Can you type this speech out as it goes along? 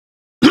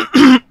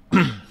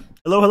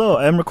Hello, hello.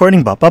 I'm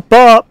recording bop bop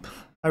bop.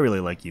 I really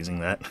like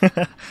using that.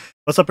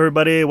 What's up,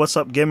 everybody? What's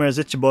up, gamers?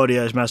 It's your boy,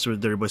 Ash Master with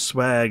Dirty Boy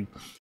Swag,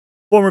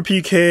 former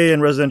PK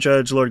and Residential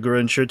Edge Lord Guru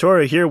and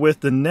Shiratori here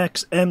with the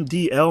next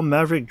MDL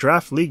Maverick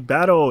Draft League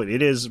battle.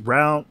 It is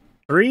round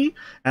 3,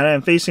 and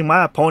I'm facing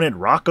my opponent,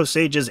 Rocco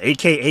Sages,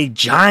 aka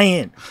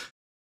Giant.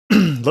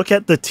 Look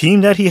at the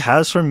team that he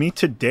has for me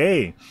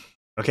today.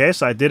 Okay,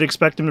 so I did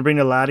expect him to bring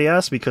the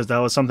Latias because that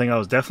was something I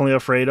was definitely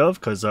afraid of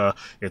because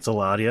it's a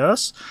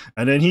Latias.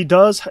 And then he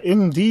does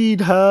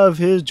indeed have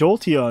his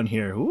Jolteon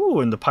here. Ooh,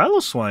 and the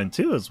Piloswine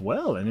too as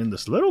well. And in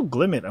this little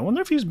Glimmet. I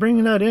wonder if he's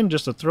bringing that in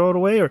just to throw it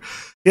away or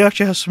he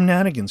actually has some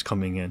shenanigans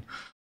coming in.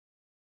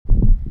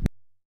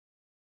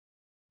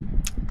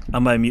 I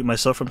might mute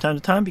myself from time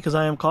to time because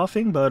I am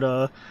coughing,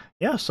 but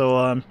yeah,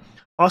 so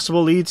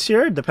possible leads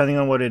here, depending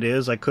on what it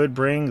is. I could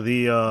bring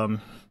the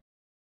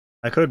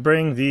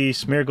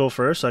Smeargle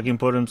first so I can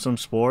put in some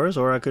spores,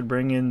 or I could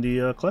bring in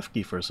the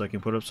Klefki first so I can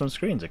put up some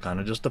screens. It kind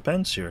of just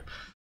depends here.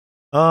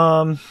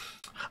 I'm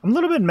a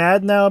little bit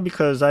mad now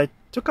because I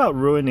took out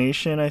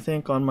Ruination, I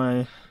think, on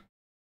my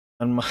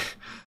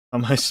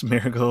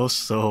Smeargle,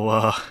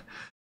 so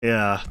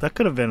yeah, that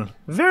could have been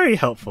very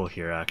helpful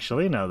here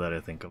actually, now that I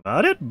think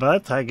about it,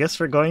 but I guess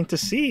we're going to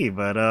see,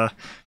 but I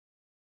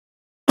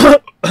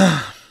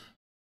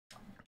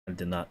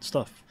did not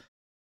stuff.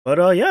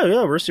 But yeah,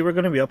 we'll see we're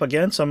going to be up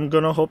against. I'm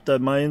going to hope that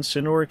my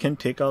Incineroar can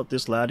take out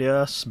this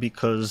Latias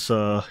because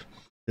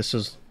this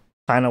is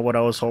kind of what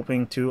I was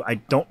hoping to. I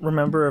don't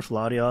remember if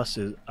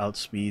Latias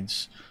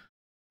outspeeds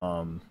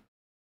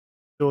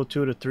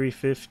 202 to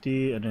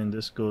 350, and then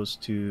this goes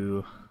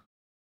to...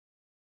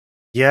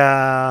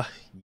 Yeah,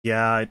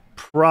 it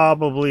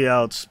probably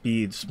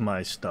outspeeds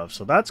my stuff.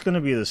 So that's going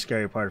to be the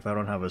scary part if I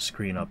don't have a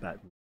screen up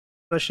at me.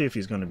 Especially if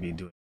he's going to be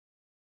doing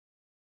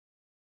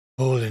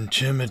whole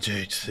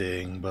intimidate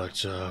thing,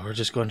 but we're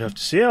just going to have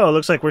to see. Oh, it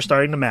looks like we're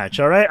starting the match.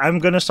 All right, I'm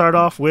going to start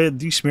off with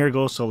the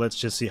Smeargle, so let's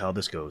just see how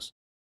this goes.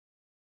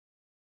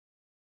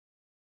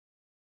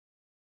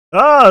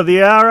 Oh, the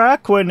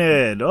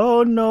Araquanid.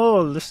 Oh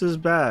no, this is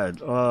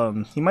bad.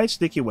 He might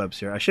sticky webs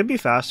here. I should be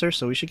faster,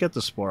 so we should get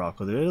the Spore out,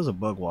 because it is a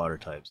bug water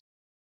type.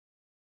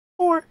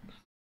 Or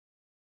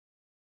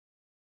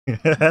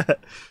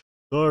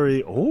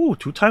sorry. Oh,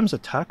 2 times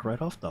attack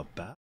right off the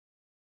bat.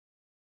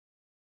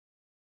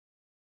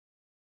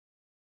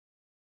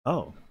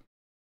 Oh.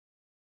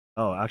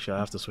 Oh, actually,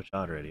 I have to switch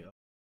out already. Oh,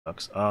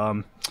 sucks.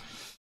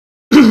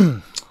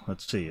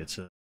 Let's see. It's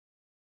a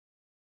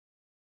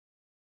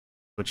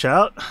switch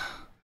out.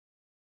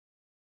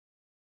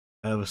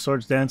 I have a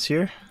Swords Dance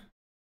here.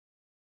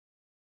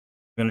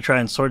 I'm gonna try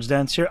and Swords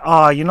Dance here.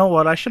 Ah, you know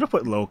what? I should have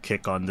put low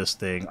kick on this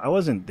thing. I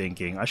wasn't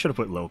thinking. I should have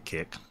put low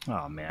kick.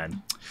 Oh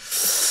man.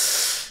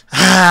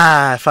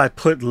 Ah, if I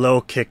put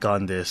low kick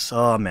on this.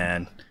 Oh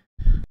man.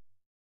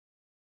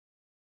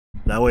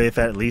 That way, if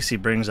at least he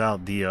brings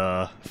out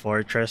the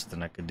Fortress,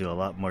 then I could do a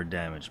lot more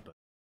damage. But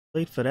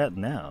wait for that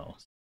now.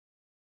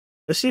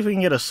 Let's see if we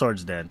can get a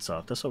Swords Dance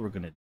off. That's what we're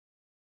gonna do.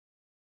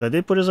 I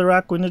did put his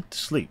Araquanid to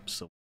sleep,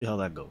 so we'll see how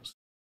that goes.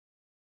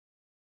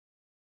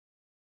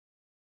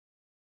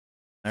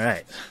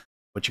 Alright.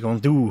 What you gonna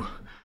do?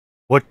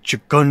 What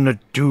you gonna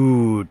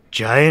do,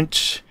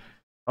 Giant?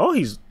 Oh,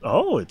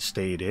 it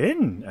stayed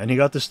in. And he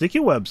got the sticky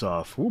webs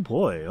off. Oh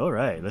boy.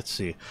 Alright, let's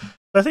see.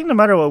 I think no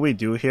matter what we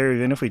do here,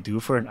 even if we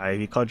do for an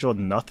Ivy Cudgel,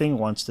 nothing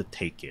wants to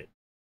take it.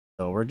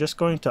 So we're just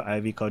going to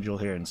Ivy Cudgel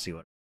here and see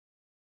what...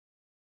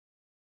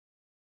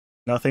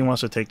 Nothing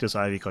wants to take this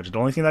Ivy Cudgel. The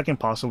only thing that can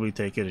possibly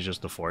take it is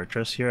just the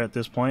Fortress here at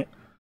this point.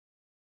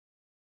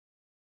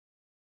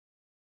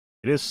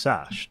 It is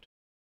sashed.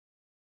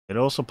 It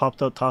also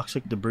popped out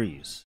Toxic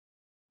Debris.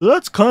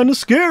 That's kind of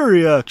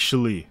scary,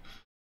 actually.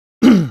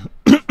 I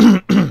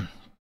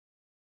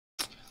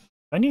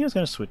knew he was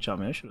going to switch out.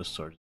 Man, I should have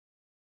sorted.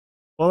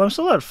 Well, I'm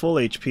still at full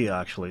HP,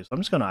 actually, so I'm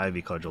just going to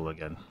Ivy Cudgel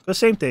again. The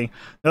same thing.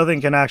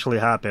 Nothing can actually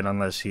happen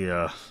unless he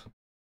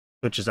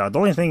switches out. The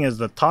only thing is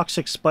the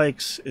Toxic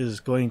Spikes is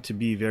going to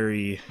be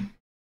very...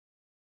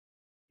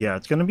 Yeah,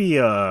 it's going to be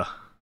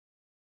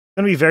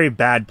very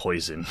bad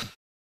poison.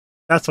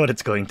 That's what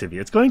it's going to be.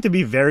 It's going to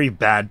be very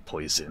bad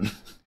poison.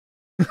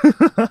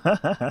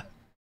 I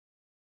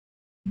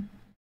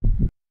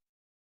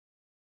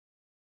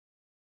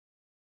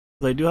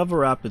do have a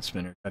Rapid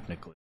Spinner,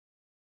 technically.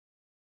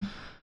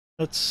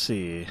 Let's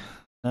see.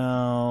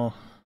 Now...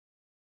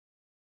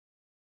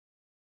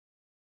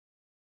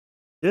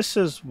 This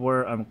is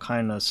where I'm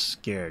kind of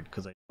scared,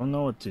 because I don't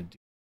know what to do.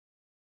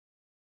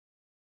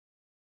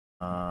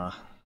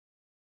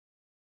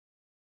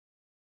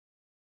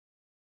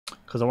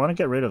 Because I want to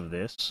get rid of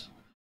this.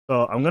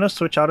 So I'm going to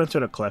switch out into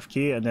the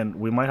Klefki, and then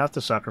we might have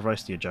to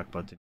sacrifice the eject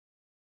button.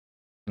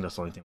 That's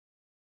the only thing.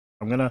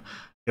 I'm going to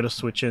get a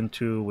switch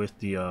into with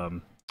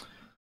the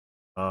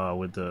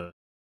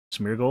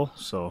Smeargle,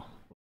 so...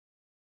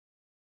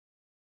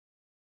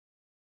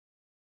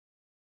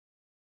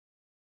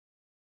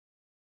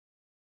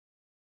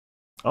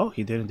 Oh,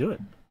 he didn't do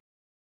it.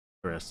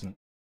 Interesting.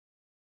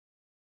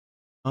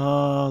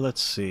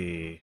 Let's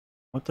see.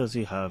 What does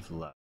he have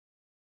left?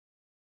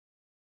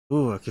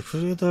 Ooh, I could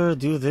either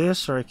do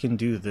this or I can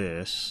do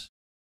this.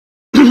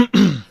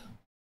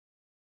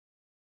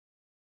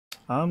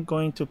 I'm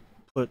going to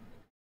put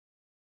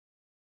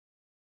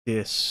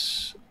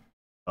this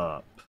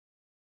up.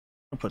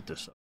 I'll put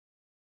this up.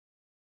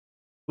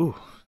 Ooh.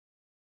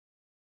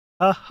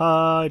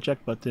 Haha,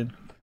 eject button.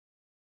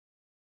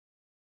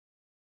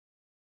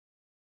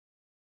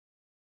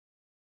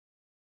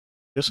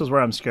 This is where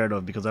I'm scared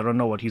of because I don't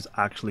know what he's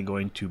actually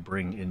going to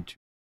bring into.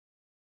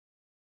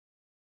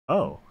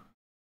 Oh.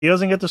 He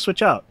doesn't get to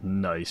switch out.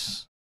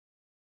 Nice.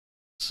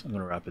 I'm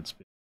gonna rapid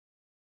speed.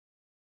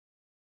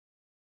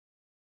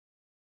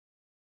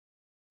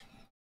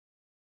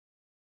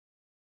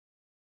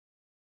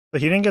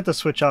 But he didn't get to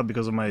switch out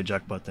because of my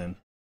eject button.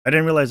 I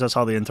didn't realize that's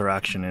how the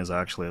interaction is,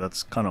 actually.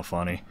 That's kind of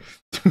funny.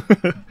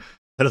 That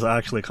is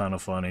actually kind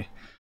of funny.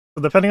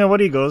 So depending on what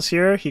he goes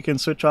here, he can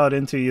switch out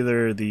into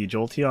either the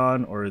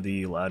Jolteon or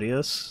the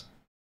Latias.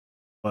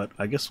 But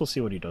I guess we'll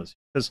see what he does.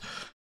 Because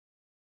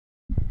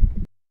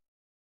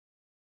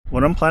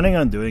what I'm planning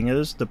on doing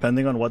is,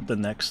 depending on what the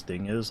next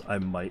thing is, I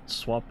might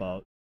swap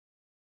out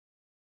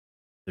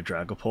the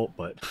Dragapult,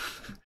 but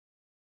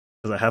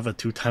because I have a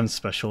 2x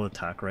special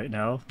attack right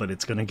now, but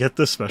it's gonna get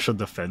the special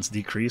defense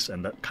decrease,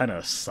 and that kind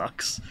of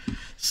sucks.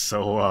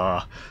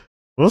 So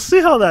we'll see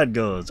how that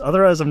goes.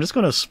 Otherwise, I'm just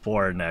gonna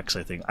Spore next.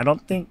 I think. I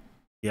don't think.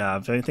 Yeah,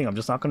 if anything, I'm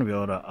just not gonna be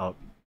able to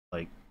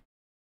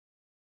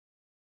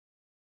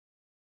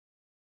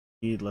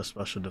need less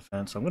special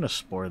defense. I'm gonna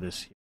Spore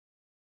this here.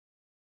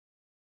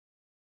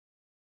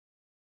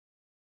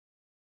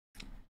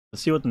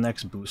 Let's see what the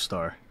next boosts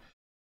are.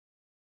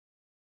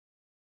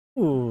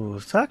 Ooh,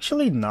 it's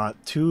actually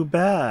not too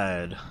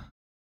bad.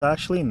 It's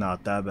actually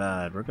not that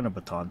bad. We're gonna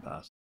Baton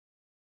Pass.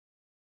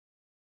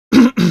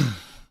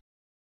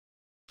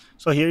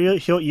 So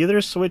he'll either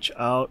switch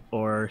out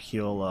or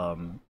he'll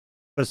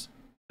because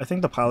I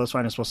think the Pilot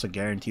Swine is supposed to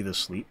guarantee the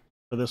sleep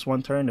for this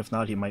one turn. If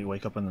not, he might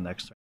wake up in the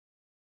next turn.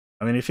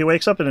 I mean, if he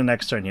wakes up in the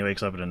next turn, he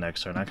wakes up in the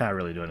next turn. I can't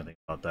really do anything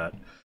about that.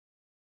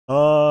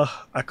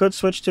 I could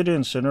switch to the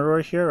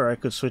Incineroar here, or I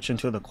could switch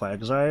into the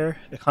Quagsire.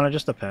 It kind of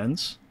just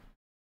depends.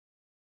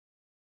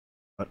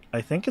 But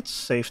I think it's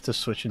safe to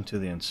switch into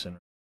the Incineroar.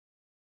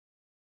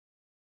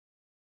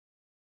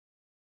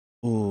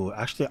 Ooh,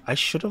 actually, I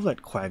should have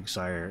let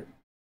Quagsire.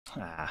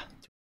 I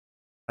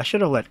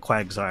should have let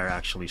Quagsire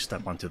actually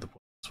step onto the board.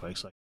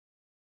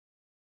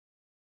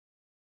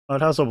 Oh,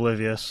 it has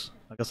Oblivious.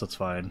 I guess that's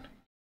fine.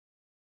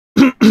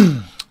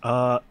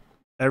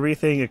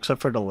 Everything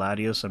except for the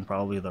Latias and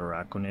probably the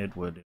Araquanid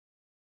would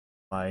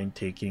mind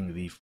taking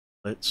the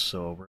Flits,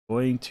 so we're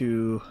going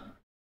to.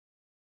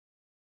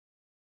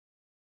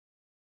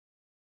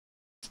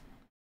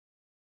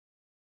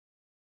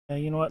 Yeah,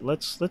 you know what?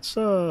 Let's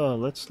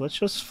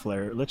just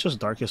flare. Let's just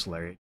Darkest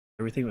Lariat.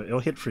 Everything it'll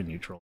hit for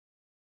neutral.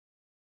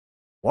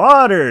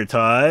 Water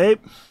type.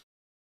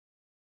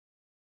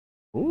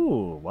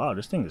 Ooh, wow!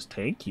 This thing is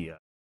tanky.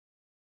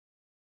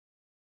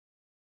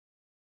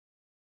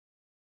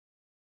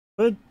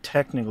 Could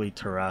technically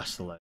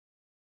Terrastalite.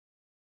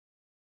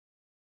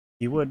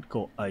 He would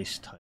go Ice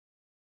type.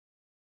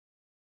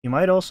 He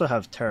might also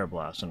have Terra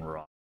Blast and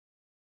Rock.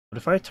 But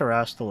if I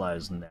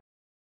Terrastalize next,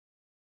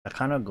 that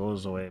kind of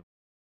goes away.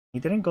 He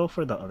didn't go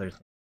for the other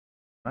thing.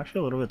 I'm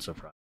actually a little bit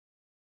surprised.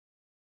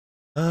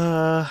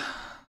 I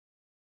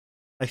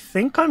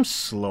think I'm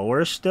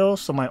slower still,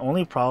 so my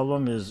only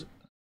problem is.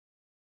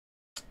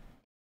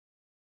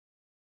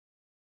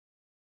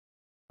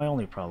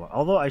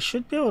 Although I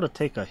should be able to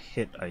take a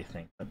hit, I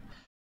think. But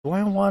do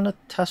I want to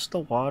test the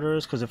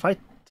waters? Because if I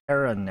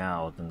Terra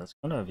now, then that's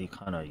going to be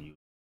kind of useful.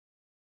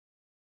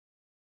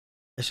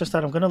 It's just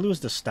that I'm going to lose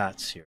the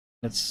stats here.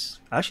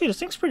 It's actually, this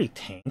thing's pretty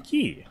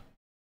tanky.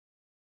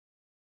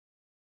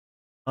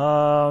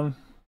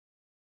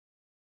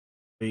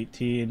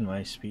 18,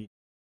 my speed.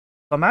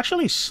 I'm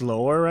actually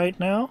slower right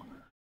now.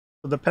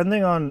 So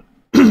depending on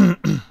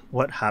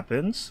what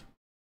happens,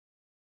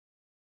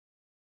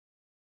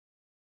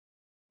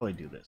 how do I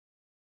do this?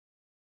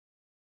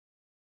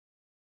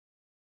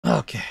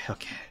 Okay.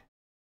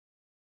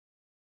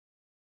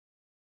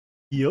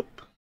 Yup.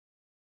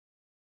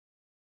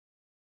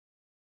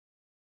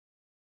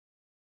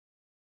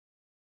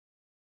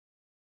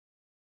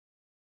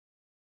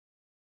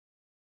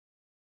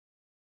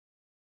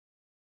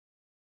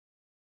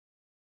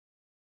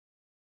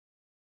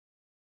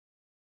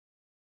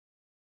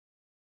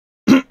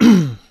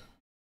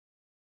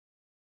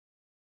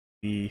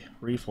 We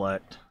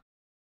reflect.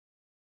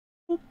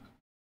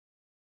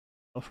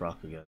 Off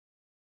rock again.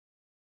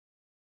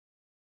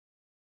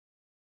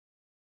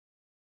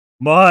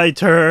 My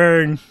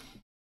turn.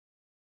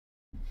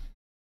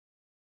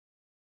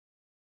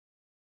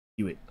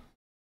 Do it.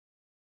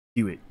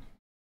 Do it.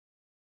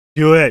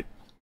 Do it.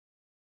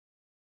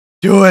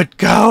 Do it,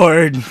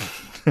 coward.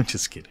 I'm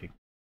just kidding.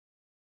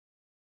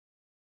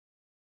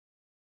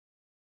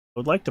 I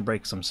would like to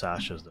break some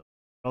sashes though.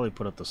 Probably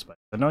put up the spike.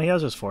 I know he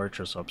has his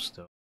fortress up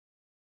still.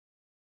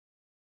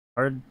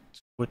 Hard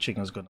switching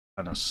is gonna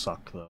kind of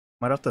suck though.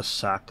 Might have to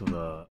sack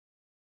the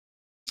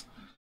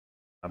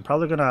I'm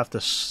probably gonna have to.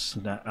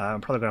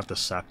 I'm probably gonna have to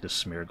sack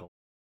this Smeargle.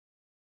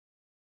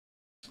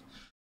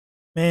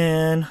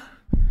 Man.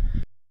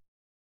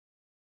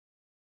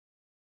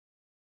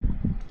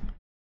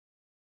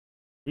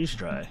 Freeze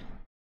dry.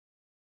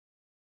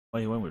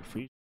 Why you went with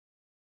freeze?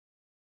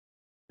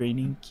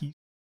 Training key.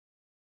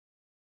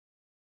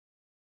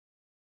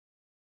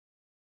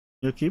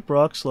 You keep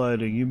rock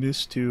sliding. You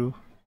missed two.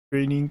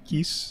 Training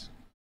keys.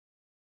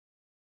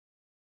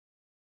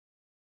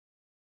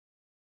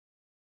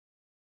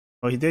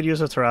 Oh, he did use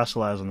a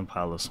Terrasilize on the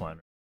Piloswine.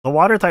 The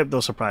water type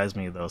though surprised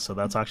me though, so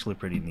that's actually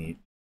pretty neat.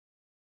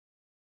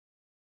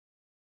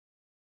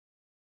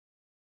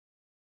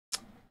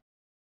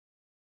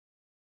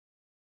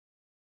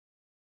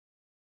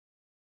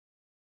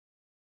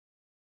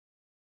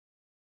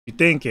 You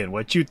thinking?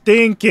 What you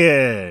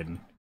thinking?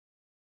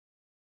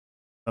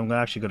 I'm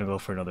actually gonna go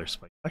for another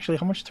spike. Actually,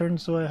 how much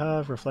turns do I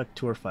have? Reflect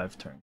 2 or 5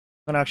 turns.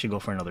 I'm gonna actually go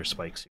for another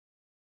spike soon.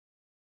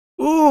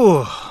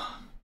 Ooh!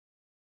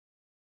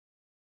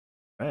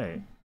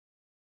 Right.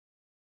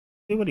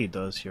 See what he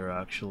does here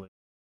actually.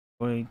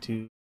 Going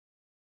to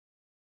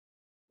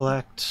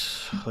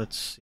collect, let's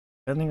see.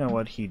 Depending on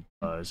what he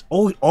does.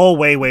 Oh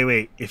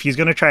wait. If he's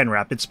gonna try and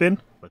rapid spin,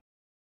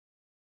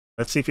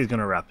 let's see if he's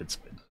gonna rapid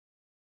spin.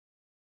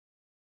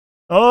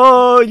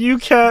 Oh, you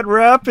can't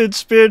rapid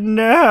spin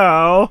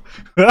now!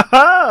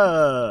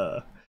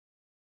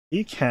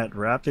 He can't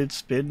rapid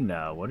spin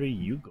now. What are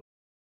you going?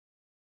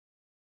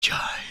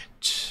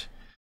 Giant.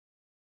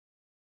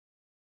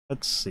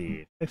 Let's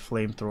see. A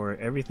flamethrower,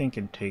 everything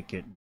can take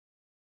it.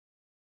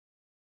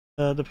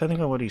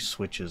 Depending on what he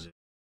switches it.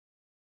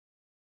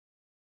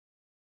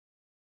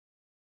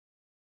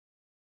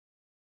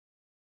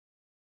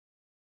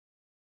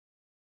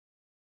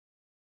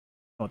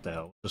 What the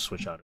hell? Just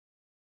switch out.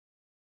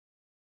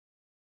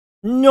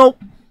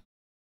 Nope.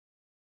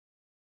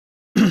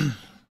 This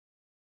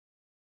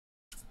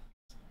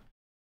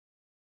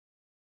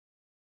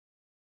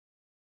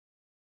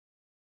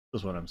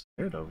is what I'm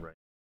scared of, right?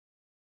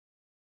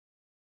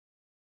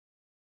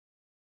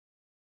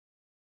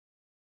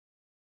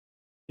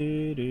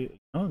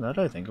 Oh, now that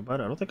I think about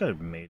it, I don't think I've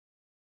made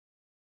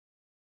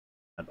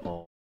at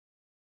all.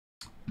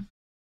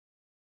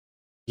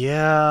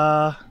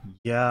 Yeah,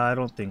 I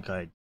don't think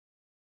I.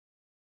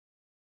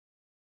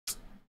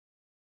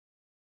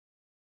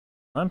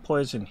 I'm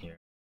poisoned here.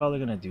 Probably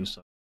gonna do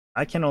something.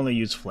 I can only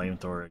use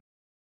flamethrower.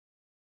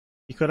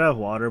 You could have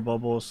water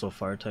bubbles, so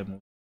fire type move.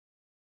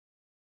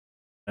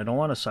 I don't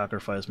want to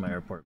sacrifice my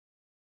airport. I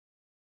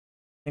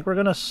think we're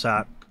gonna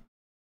sack.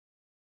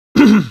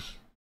 I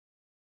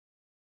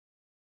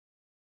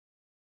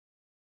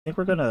think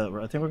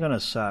we're gonna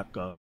sack.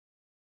 I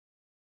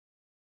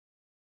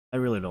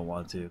really don't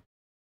want to.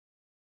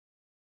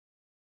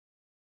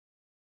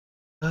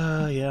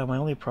 Yeah. My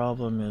only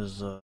problem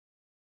is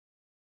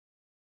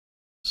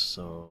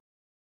so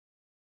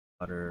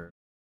water.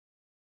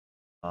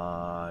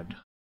 Odd.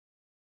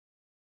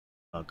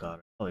 Oh god,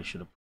 I probably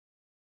should have.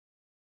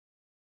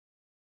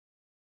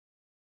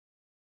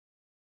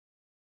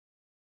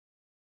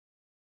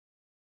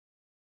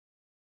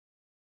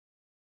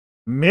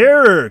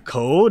 Mirror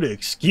code,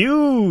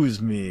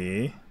 excuse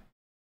me.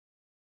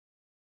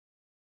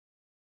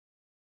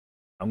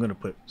 I'm gonna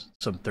put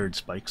some third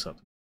spikes up.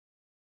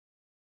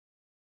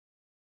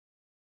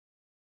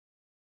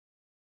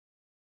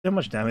 See how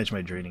much damage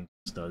my draining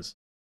does.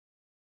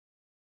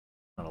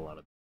 Not a lot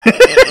of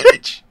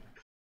damage.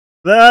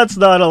 That's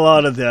not a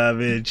lot of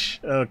damage.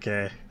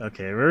 Okay,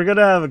 we're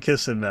gonna have a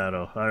kiss in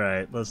battle.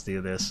 Alright, let's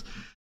do this.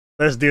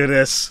 Let's do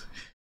this.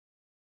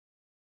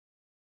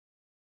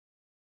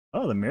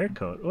 Oh, the mirror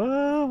coat.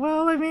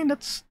 Well, I mean,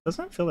 that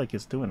doesn't feel like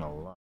it's doing a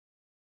lot.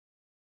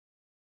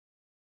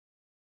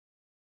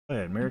 Oh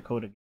yeah, mirror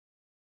coat again.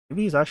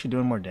 Maybe he's actually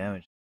doing more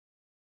damage.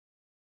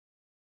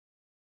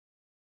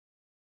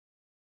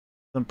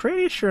 I'm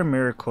pretty sure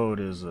mirror coat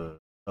is a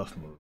tough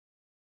move.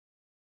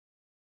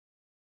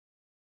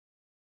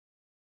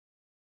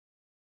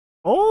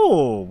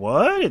 Oh,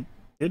 what? It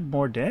did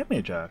more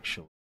damage,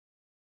 actually.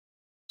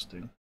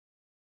 Interesting.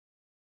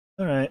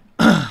 Alright,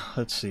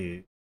 let's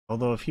see.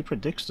 Although, if he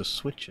predicts to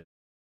switch it.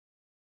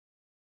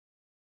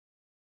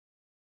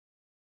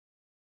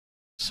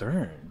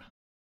 CERN.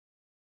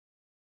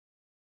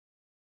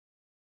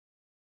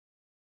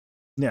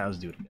 Yeah, let's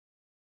do it again.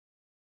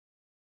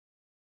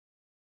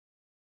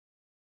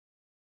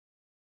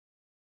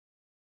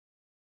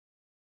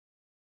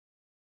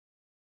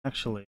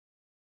 Actually,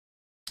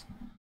 I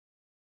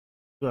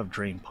do have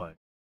Drain Punch.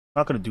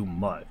 Not gonna do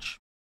much.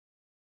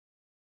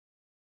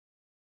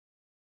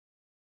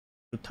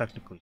 But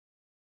technically.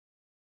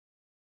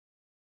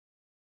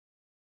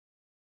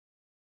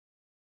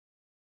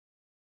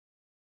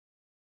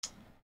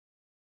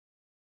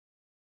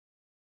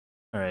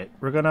 Alright,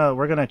 we're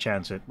gonna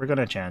chance it. We're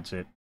gonna chance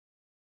it.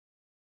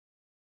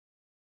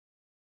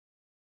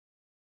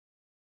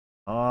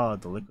 Ah,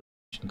 the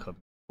liquidation come.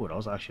 Oh, that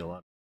was actually a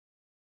lot.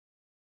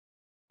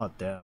 Oh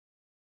damn.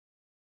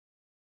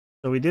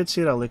 So we did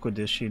see that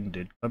liquidation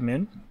did come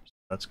in. So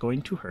that's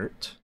going to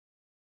hurt.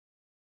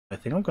 I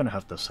think I'm gonna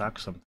have to sack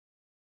something.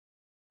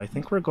 I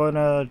think we're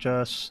gonna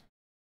just...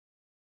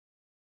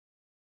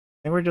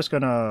 I think we're just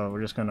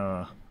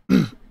gonna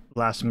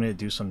last minute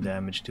do some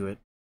damage to it.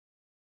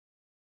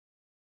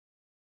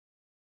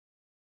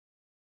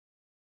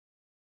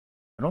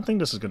 I don't think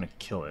this is gonna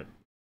kill it.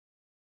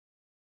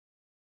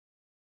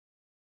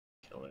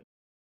 Kill it.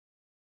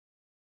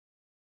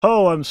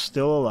 Oh, I'm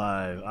still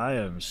alive. I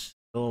am still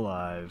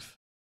alive.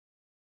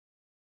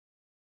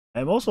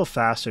 I'm also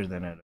faster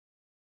than it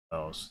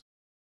else.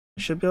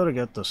 I should be able to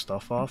get the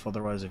stuff off,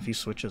 otherwise if he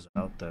switches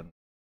out then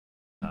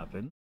it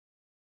happen.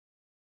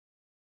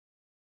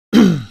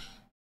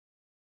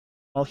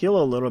 I'll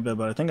heal a little bit,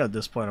 but I think at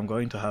this point I'm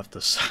going to have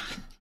to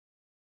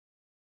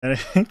and I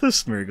think the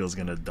Smeargle's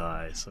gonna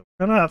die, so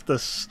we're gonna have to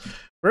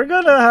we're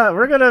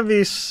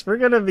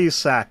gonna be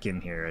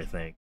sacking here, I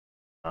think.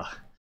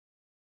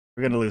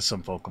 We're gonna lose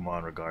some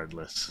Pokemon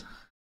regardless.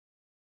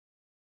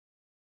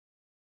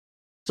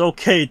 It's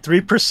okay,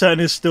 3%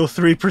 is still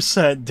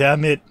 3%,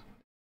 damn it.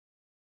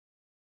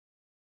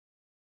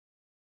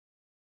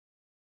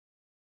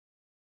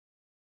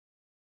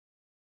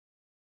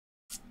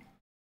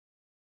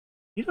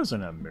 He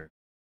doesn't have mirror.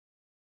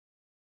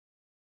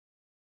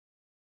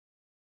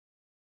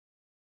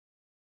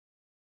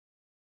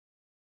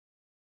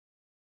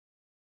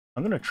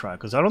 I'm gonna try,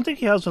 because I don't think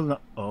he has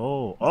enough.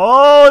 Oh,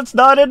 it's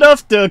not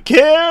enough to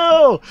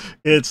kill!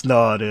 It's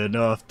not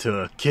enough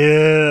to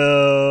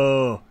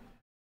kill!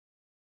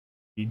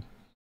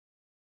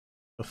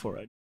 Before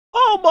I...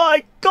 Oh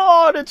my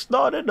god, it's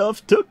not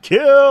enough to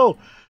kill!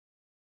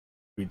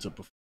 Reads up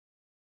before.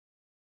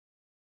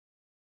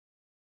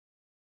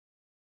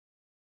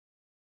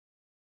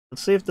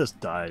 Let's see if this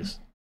dies.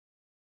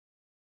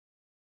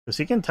 Because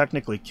he can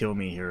technically kill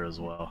me here as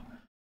well.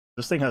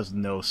 This thing has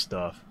no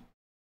stuff.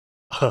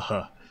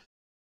 Yeah,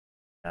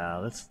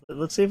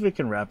 let's see if we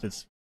can wrap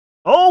it.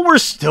 Oh, we're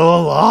still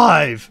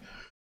alive!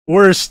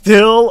 We're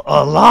still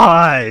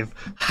alive!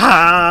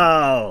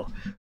 How?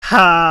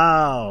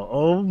 How?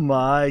 Oh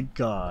my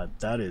god,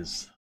 that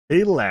is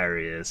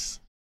hilarious.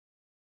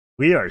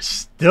 We are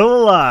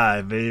still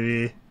alive,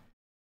 baby.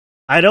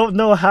 I don't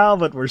know how,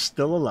 but we're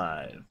still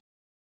alive.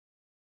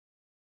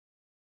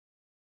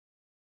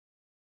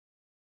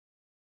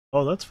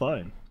 Oh, that's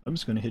fine. I'm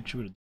just gonna hit you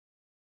with a...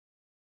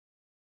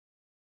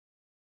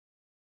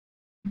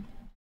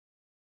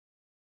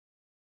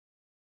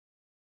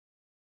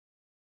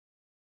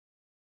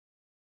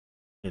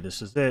 Okay,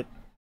 this is it.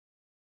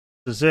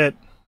 This is it.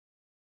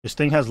 This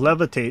thing has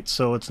levitate,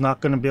 so it's not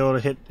gonna be able to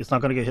hit. It's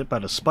not gonna get hit by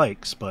the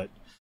spikes, but...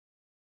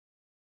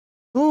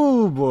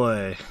 Oh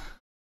boy.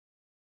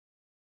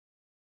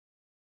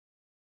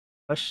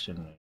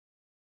 Question.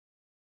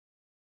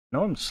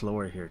 No, I'm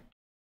slower here.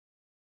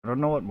 I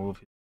don't know what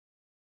move.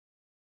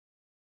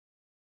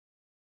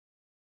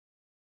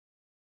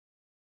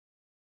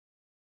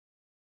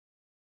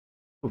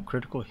 Oh,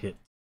 critical hit.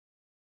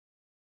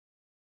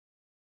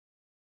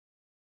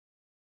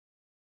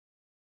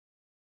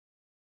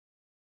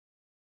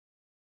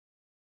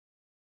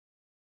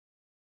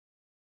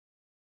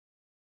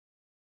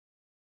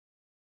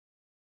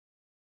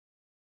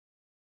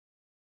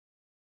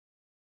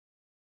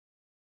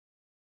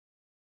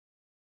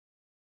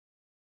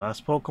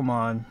 Last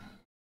Pokemon.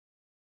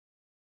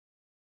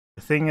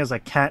 The thing is, I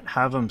can't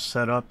have him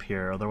set up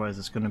here, otherwise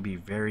it's going to be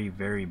very,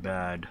 very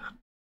bad.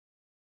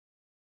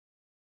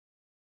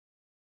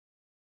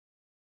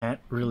 Can't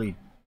really...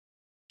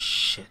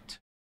 Shit.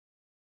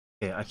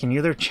 Okay, I can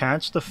either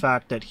chance the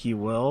fact that he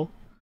will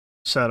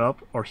set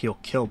up, or he'll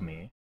kill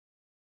me.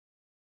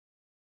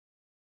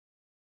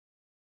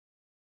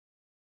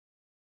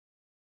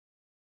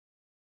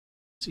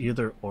 It's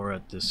either or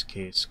at this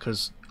case,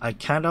 because I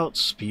can't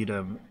outspeed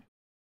him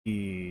if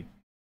he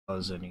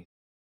does anything.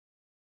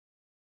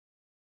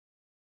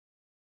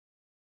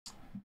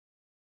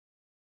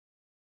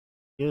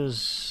 He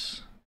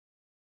is...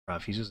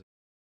 If he's just...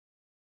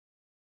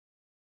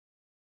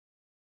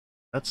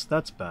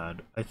 That's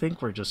bad. I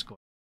think we're just going...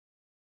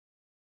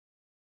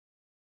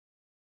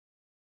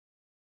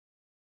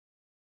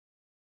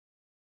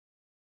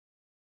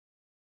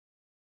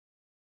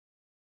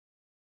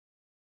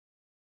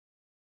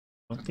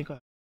 I don't think I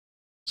have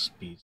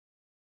speed.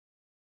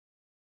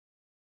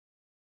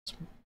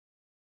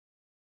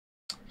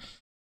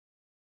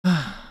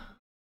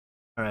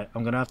 Alright,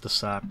 I'm gonna have to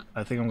sack.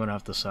 I think I'm gonna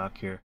have to sack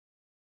here.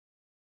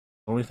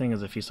 The only thing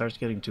is if he starts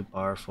getting too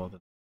powerful, then...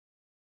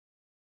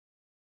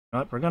 You know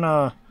what? We're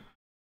gonna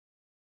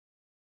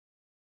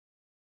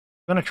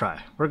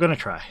try. We're gonna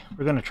try.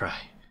 We're gonna try.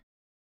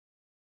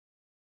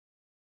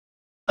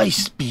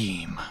 Ice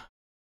Beam!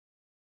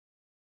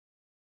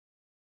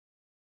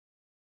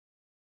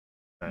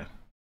 Okay.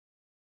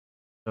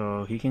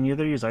 So he can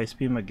either use Ice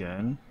Beam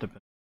again,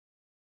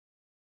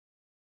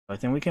 I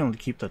think we can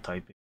keep the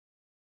typing.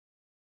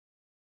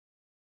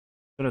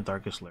 Go to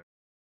Darkest Lair.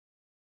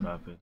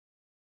 Rapid.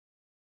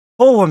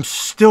 Oh, I'm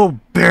still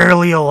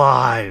barely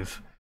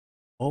alive!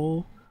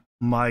 Oh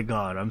my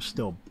god, I'm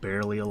still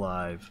barely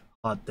alive.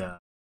 Hot damn.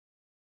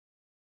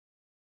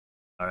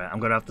 Alright,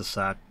 I'm gonna have to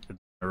sack the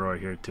roar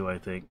here too, I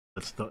think.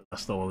 That's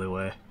the only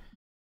way.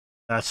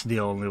 That's the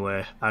only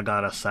way. I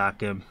gotta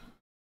sack him.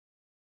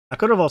 I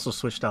could have also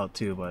switched out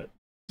too, but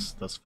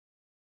that's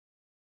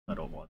I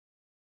don't want.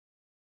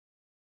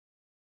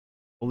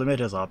 We'll limit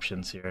his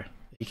options here.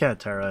 He can't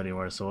Terra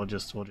anymore, so we'll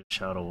just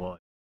Shadow Wall.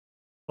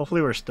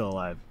 Hopefully we're still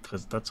alive,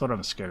 because that's what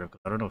I'm scared of.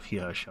 I don't know if he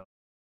has Shadow.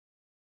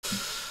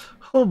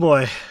 Oh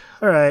boy.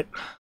 Alright.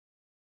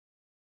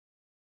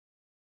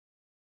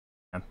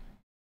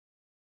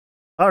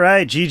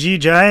 Alright, GG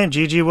Giant,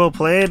 GG well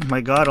played.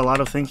 My god, a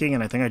lot of thinking,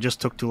 and I think I just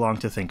took too long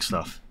to think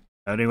stuff.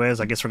 Anyways,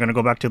 I guess we're gonna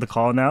go back to the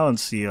call now and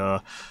see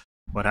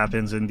what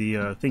happens in the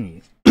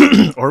thingy.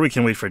 Or we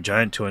can wait for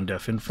Giant to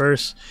undeafen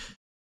first.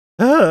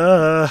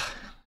 I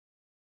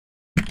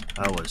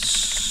was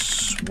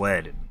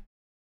sweating.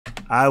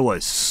 I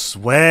was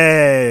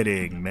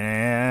sweating,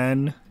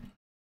 man.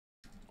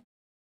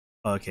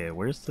 Okay,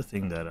 where's the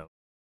thing that I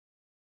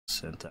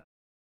sent out?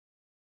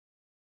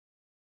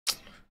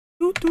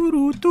 Do do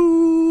do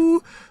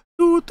do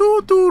do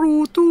do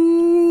do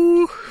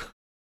do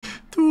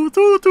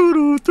do do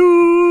do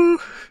do.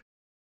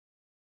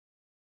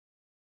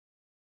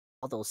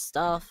 All those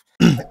stuff.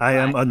 I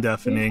am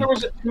undeafening. There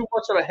was too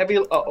much of a heavy.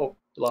 Oh,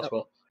 we lost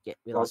Will. Yeah,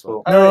 we lost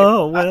Will.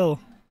 No, Will.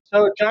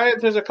 So,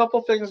 Giant, there's a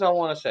couple things I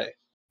want to say.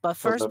 But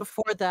first,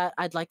 before that,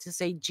 I'd like to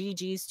say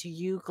GG's to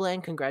you,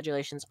 Glenn.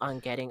 Congratulations on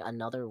getting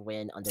another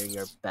win under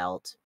your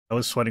belt. I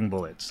was sweating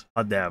bullets.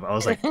 Oh damn! I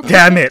was like,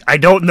 damn it! I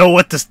don't know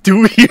what to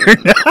do here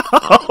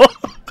now.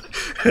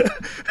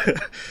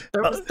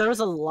 There was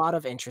a lot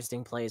of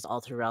interesting plays all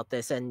throughout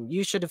this, and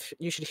you should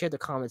hear the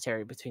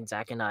commentary between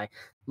Zach and I,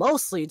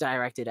 mostly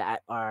directed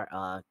at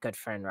our good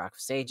friend Rock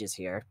Sages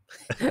here.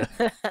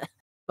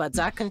 But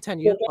Zach,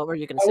 continue. What were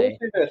you gonna say? I will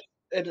say this,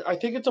 and I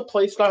think it's a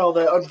play style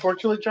that,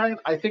 unfortunately, Giant,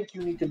 I think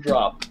you need to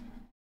drop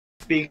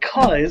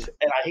because,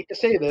 and I hate to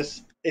say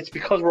this, it's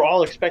because we're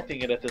all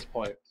expecting it at this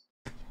point.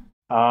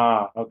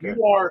 Okay.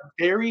 You are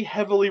very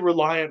heavily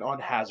reliant on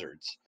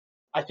hazards.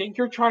 I think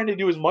you're trying to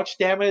do as much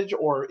damage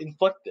or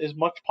inflict as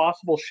much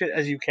possible shit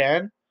as you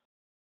can.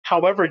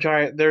 However,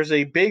 Giant, there's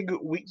a big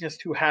weakness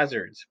to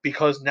hazards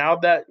because now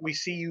that we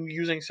see you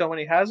using so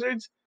many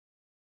hazards,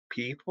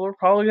 people are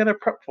probably going to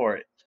prep for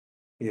it.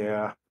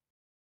 Yeah.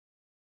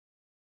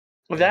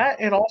 That,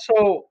 and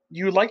also,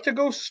 you like to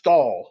go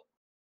stall,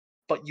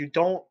 but you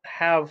don't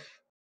have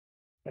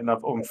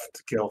enough oomph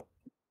to kill.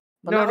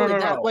 But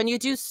no. When you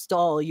do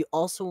stall, you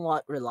also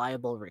want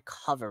reliable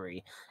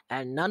recovery,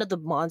 and none of the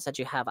mons that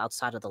you have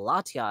outside of the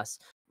Latias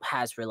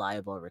has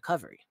reliable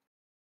recovery.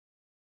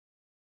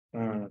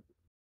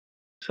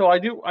 So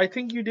I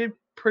think you did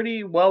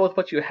pretty well with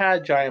what you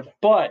had, Giant,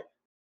 but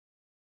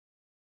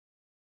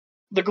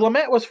the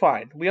Glimmet was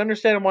fine. We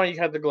understand why you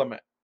had the Glimmet.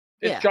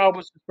 Its job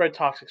was to spread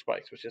toxic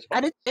spikes, which is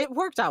fine. And it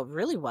worked out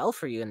really well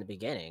for you in the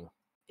beginning.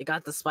 It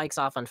got the spikes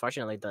off.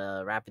 Unfortunately,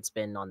 the rapid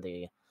spin on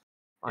the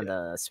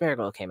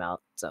Smeargle came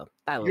out, so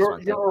that was one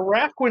thing. Your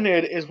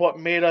Araquanid is what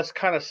made us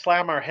kind of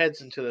slam our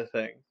heads into the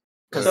thing.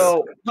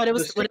 But it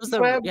was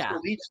the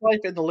Leech Life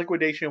and the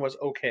Liquidation was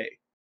okay.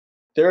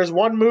 There is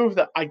one move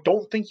that I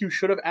don't think you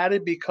should have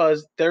added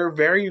because they're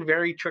very,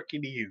 very tricky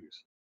to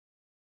use.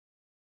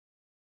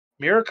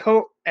 Mirror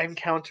Coat and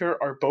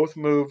Counter are both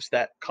moves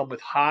that come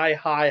with high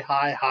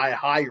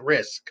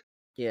risk.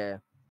 Yeah.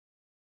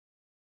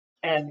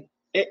 And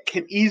it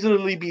can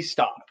easily be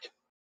stopped.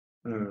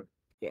 Yeah.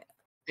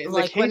 In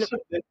the case of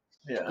it,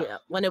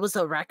 when it was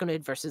a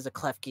Araquanid versus a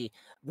Klefki,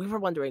 we were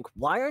wondering,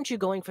 why aren't you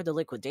going for the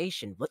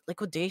Liquidation? What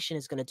Liquidation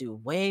is going to do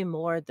way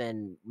more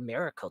than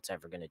Mirror Coat's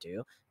ever going to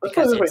do.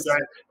 Because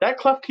that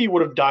Klefki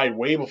would have died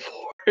way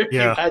before if you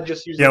had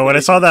just used when I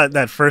saw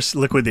that first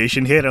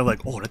Liquidation hit, I'm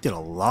like, oh, that did a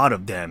lot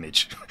of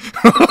damage.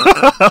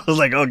 I was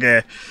like,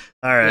 okay,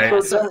 all right.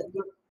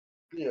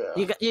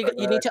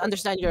 You need to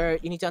understand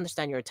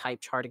your type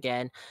chart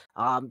again,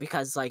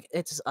 because like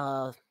it's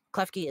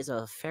Klefki is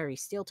a fairy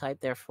steel type,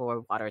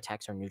 therefore water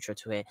attacks are neutral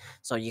to it.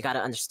 So you got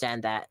to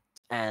understand that,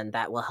 and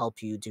that will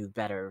help you do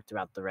better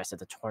throughout the rest of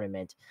the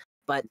tournament.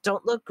 But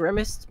don't look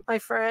grimaced, my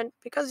friend,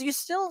 because you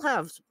still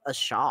have a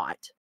shot.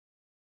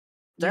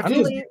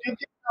 Definitely, you did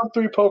have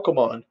 3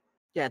 Pokemon.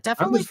 Yeah,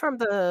 definitely from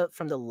the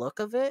look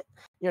of it,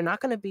 you're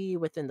not going to be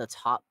within the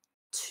top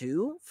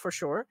 2 for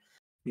sure.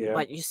 Yeah.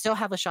 But you still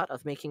have a shot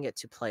of making it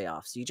to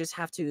playoffs. You just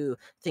have to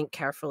think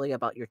carefully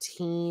about your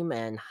team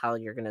and how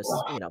you're going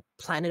to,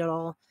 plan it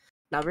all.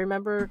 Now,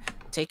 remember,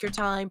 take your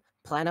time,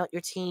 plan out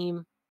your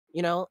team,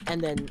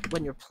 and then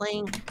when you're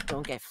playing,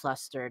 don't get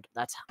flustered.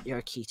 That's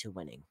your key to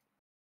winning.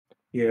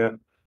 Yeah.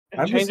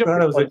 I'm just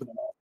glad I was able to...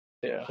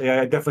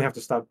 Yeah, I definitely have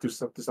to do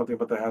something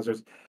about the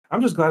hazards.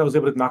 I'm just glad I was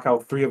able to knock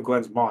out 3 of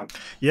Glenn's Mons.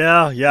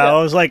 Yeah.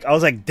 I was like,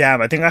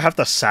 damn, I think I have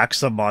to sack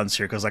some Mons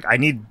here because I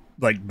need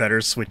better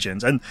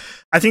switch-ins. And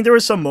I think there were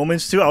some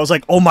moments too. I was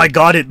like, oh my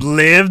god, it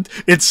lived.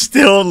 It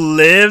still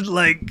lived.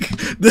 Like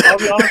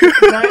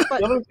the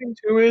other thing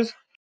too is,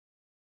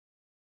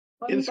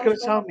 it's gonna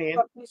sound mean.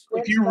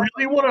 If you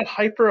really want a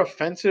hyper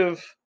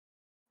offensive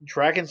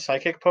Dragon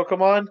Psychic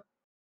Pokemon,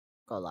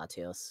 go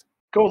Latios.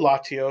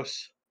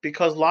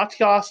 Because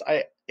Latios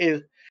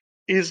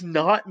is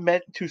not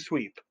meant to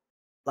sweep.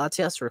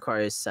 Latias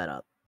requires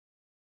setup.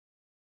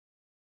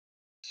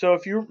 So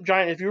if you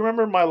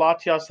remember my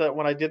Latias that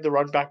when I did the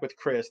run back with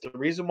Chris, the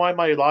reason why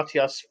my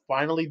Latias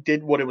finally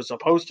did what it was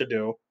supposed to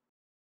do.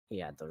 He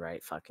had the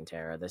right fucking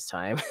Terra this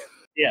time.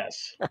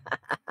 Yes.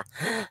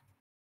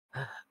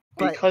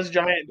 Because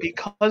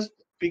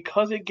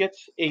it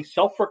gets a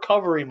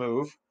self-recovery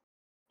move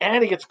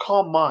and it gets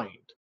Calm Mind.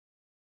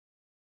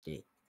 Yeah.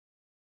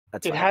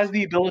 It has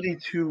the ability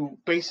to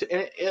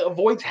it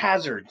avoids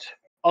hazards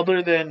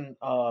other than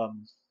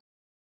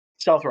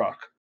Stealth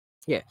Rock.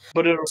 Yeah.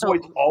 But it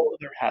avoids all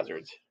other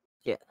hazards.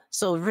 Yeah.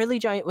 So really,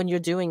 Giant, when you're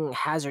doing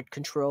hazard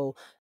control,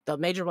 the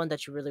major one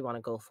that you really want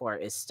to go for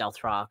is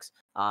Stealth Rocks.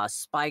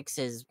 Spikes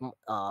is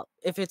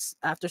if it's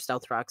after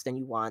Stealth Rocks, then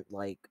you want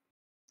like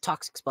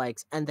Toxic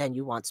Spikes, and then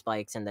you want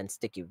Spikes, and then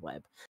Sticky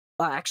Web.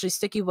 Actually,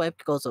 Sticky Web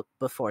goes up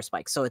before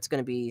Spikes, so it's going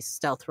to be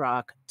Stealth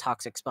Rock,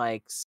 Toxic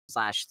Spikes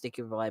 /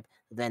 Sticky Web,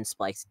 then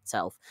Spikes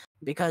itself.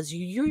 Because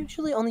you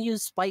usually only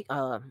use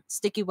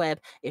Sticky Web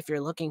if you're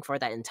looking for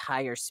that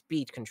entire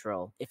speed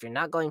control. If you're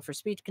not going for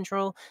speed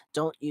control,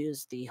 don't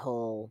use the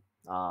whole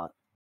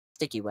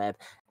Sticky Web.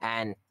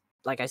 And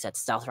like I said,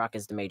 Stealth Rock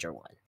is the major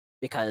one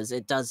because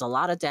it does a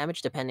lot of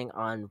damage depending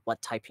on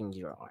what typing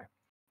you are.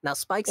 Now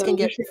spikes can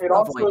get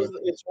avoided.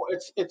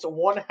 It's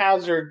one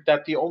hazard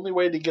that the only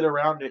way to get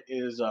around it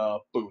is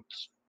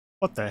boots.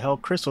 What the hell?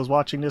 Chris was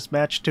watching this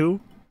match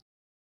too?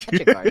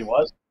 He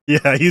was?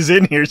 Yeah, he's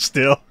in here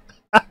still.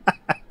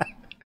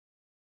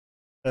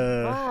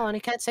 Oh, and he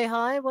can't say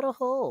hi? What a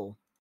hole.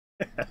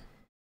 But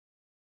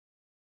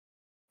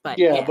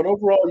but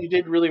overall you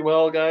did really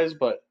well, guys,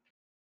 but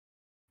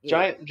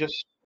Giant,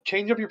 just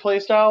change up your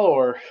playstyle,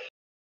 or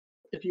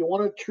if you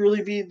want to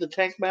truly be the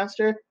tank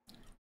master,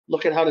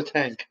 look at how to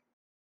tank.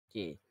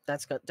 Yeah,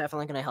 that's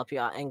definitely going to help you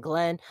out. And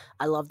Glenn,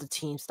 I love the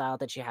team style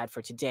that you had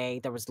for today.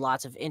 There was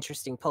lots of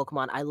interesting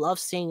Pokemon. I love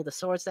seeing the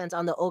Sword Stance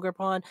on the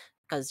Ogerpon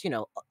because,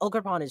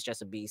 Ogerpon is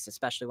just a beast,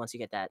 especially once you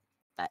get that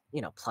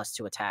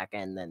 +2 attack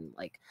and then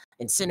like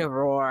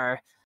Incineroar.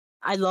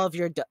 I love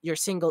your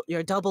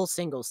double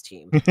singles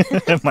team.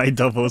 My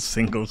double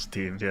singles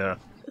team, yeah.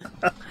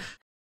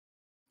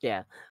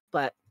 Yeah,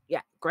 but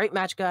yeah, great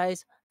match,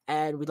 guys.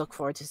 And we look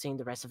forward to seeing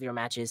the rest of your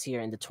matches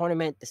here in the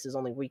tournament. This is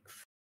only week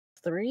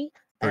 3.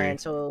 And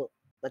so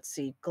let's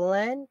see,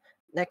 Glenn,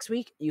 next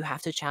week you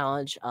have to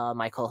challenge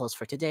my co-host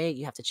for today.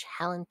 You have to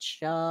challenge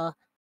Mr.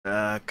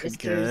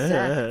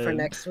 Zach for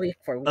next week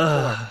for week 4.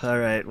 All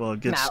right, well,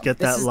 get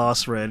that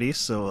loss ready.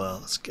 So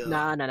let's go.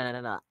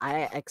 No.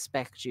 I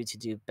expect you to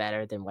do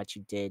better than what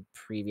you did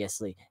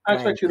previously. I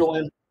expect you to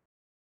win.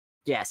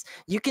 Yes,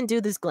 you can do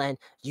this, Glenn.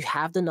 You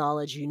have the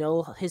knowledge. You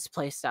know his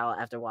playstyle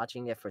after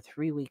watching it for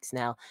 3 weeks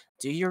now.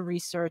 Do your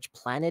research,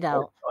 plan it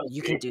out.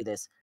 You can do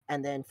this.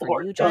 And then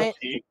for you, Giant,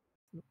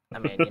 I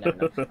mean, you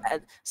never know.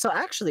 So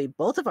actually,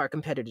 both of our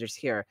competitors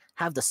here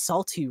have the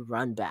salty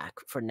run back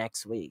for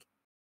next week.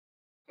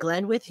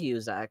 Glenn with you,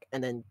 Zach,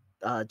 and then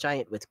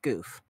Giant with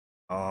Goof.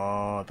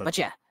 Oh, but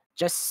yeah,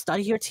 just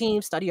study your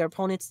team, study your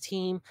opponent's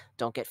team.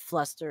 Don't get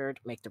flustered.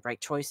 Make the right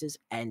choices,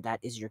 and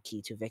that is your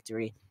key to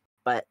victory.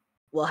 But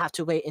we'll have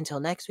to wait until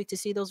next week to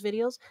see those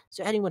videos.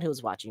 So anyone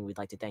who's watching, we'd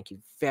like to thank you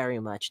very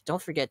much.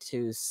 Don't forget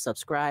to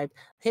subscribe,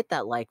 hit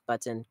that like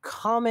button,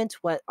 comment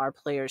what our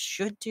players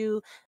should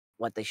do,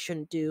 what they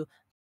shouldn't do,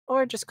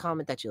 or just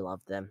comment that you love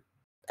them.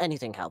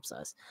 Anything helps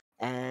us.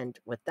 And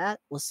with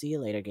that, we'll see you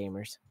later,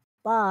 gamers.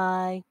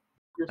 Bye.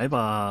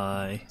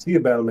 Bye-bye. See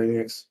you, Battle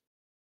Maniacs.